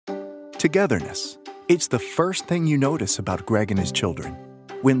Togetherness. It's the first thing you notice about Greg and his children.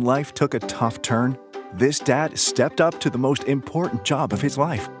 When life took a tough turn, this dad stepped up to the most important job of his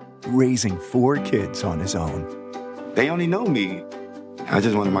life, raising 4 kids on his own. They only know me. I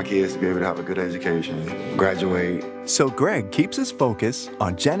just wanted my kids to be able to have a good education, graduate. So Greg keeps his focus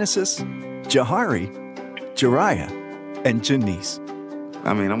on Genesis, Jahari, Jariah, and Janice.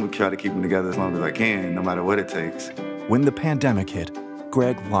 I mean, I'm gonna try to keep them together as long as I can, no matter what it takes. When the pandemic hit,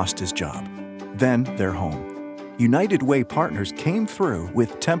 Greg lost his job, then their home. United Way Partners came through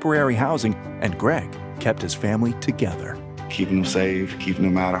with temporary housing, and Greg kept his family together. Keeping them safe, keeping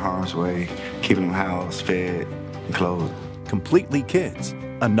them out of harm's way, keeping them housed, fed, and clothed. Completely Kids,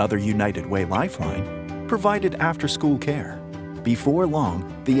 another United Way lifeline, provided after-school care. Before long,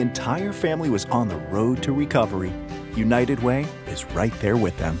 the entire family was on the road to recovery. United Way is right there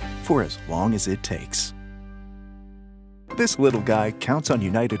with them for as long as it takes. This little guy counts on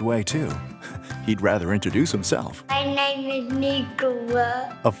United Way too. He'd rather introduce himself. My name is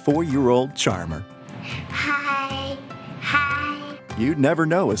Nicola. A 4-year-old charmer. Hi. Hi. You'd never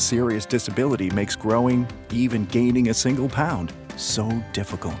know a serious disability makes growing, even gaining a single pound, so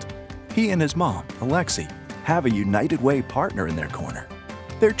difficult. He and his mom, Alexi, have a United Way partner in their corner.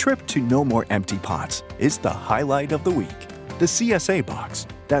 Their trip to No More Empty Pots is the highlight of the week. The CSA box,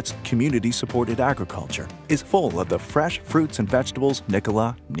 that's Community Supported Agriculture, is full of the fresh fruits and vegetables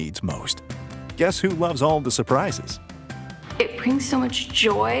Nicola needs most. Guess who loves all the surprises? It brings so much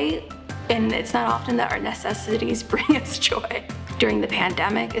joy, and it's not often that our necessities bring us joy. During the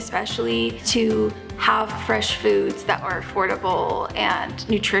pandemic, especially, to have fresh foods that were affordable and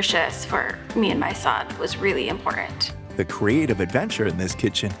nutritious for me and my son was really important. The creative adventure in this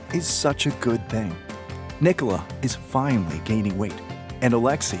kitchen is such a good thing. Nicola is finally gaining weight, and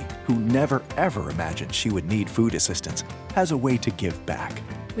Alexi, who never ever imagined she would need food assistance, has a way to give back.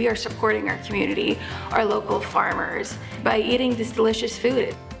 We are supporting our community, our local farmers, by eating this delicious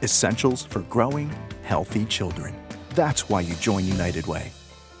food. Essentials for growing healthy children. That's why you join United Way.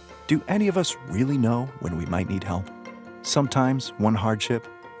 Do any of us really know when we might need help? Sometimes one hardship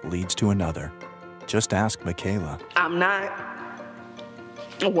leads to another. Just ask Michaela. I'm not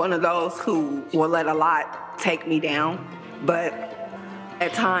one of those who will let a lot take me down, but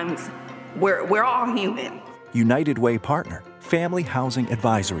at times we're all human. United Way partner, Family Housing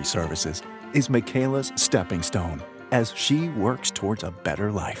Advisory Services, is Michaela's stepping stone as she works towards a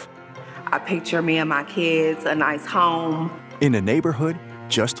better life. I picture me and my kids, a nice home. In a neighborhood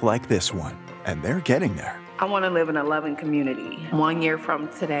just like this one, and they're getting there. I want to live in a loving community. 1 year from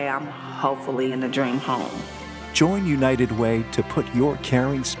today, I'm hopefully in a dream home. Join United Way to put your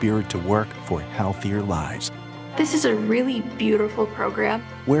caring spirit to work for healthier lives. This is a really beautiful program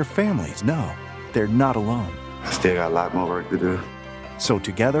where families know they're not alone. I still got a lot more work to do. So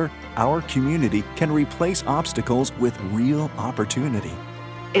together, our community can replace obstacles with real opportunity.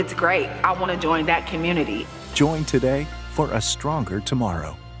 It's great. I want to join that community. Join today for a stronger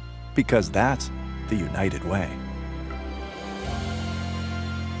tomorrow, because that's the United Way.